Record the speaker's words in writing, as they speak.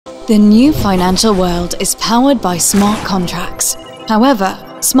The new financial world is powered by smart contracts. However,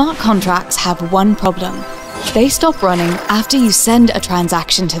 smart contracts have one problem. They stop running after you send a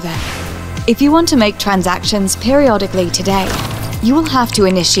transaction to them. If you want to make transactions periodically today, you will have to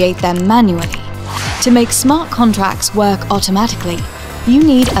initiate them manually. To make smart contracts work automatically, you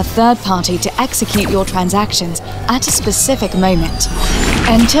need a third party to execute your transactions at a specific moment.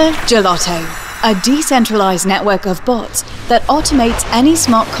 Enter Gelato, a decentralized network of bots that automates any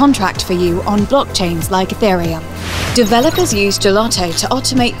smart contract for you on blockchains like Ethereum. Developers use Gelato to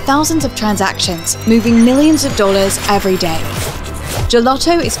automate thousands of transactions, moving millions of dollars every day.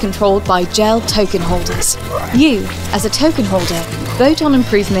 Gelato is controlled by GEL token holders. You, as a token holder, vote on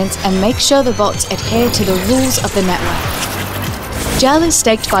improvements and make sure the bots adhere to the rules of the network. GEL is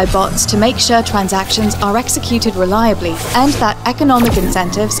staked by bots to make sure transactions are executed reliably and that economic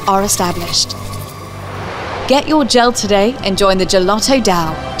incentives are established. Get your GEL today and join the Gelato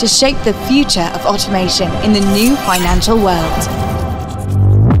DAO to shape the future of automation in the new financial world.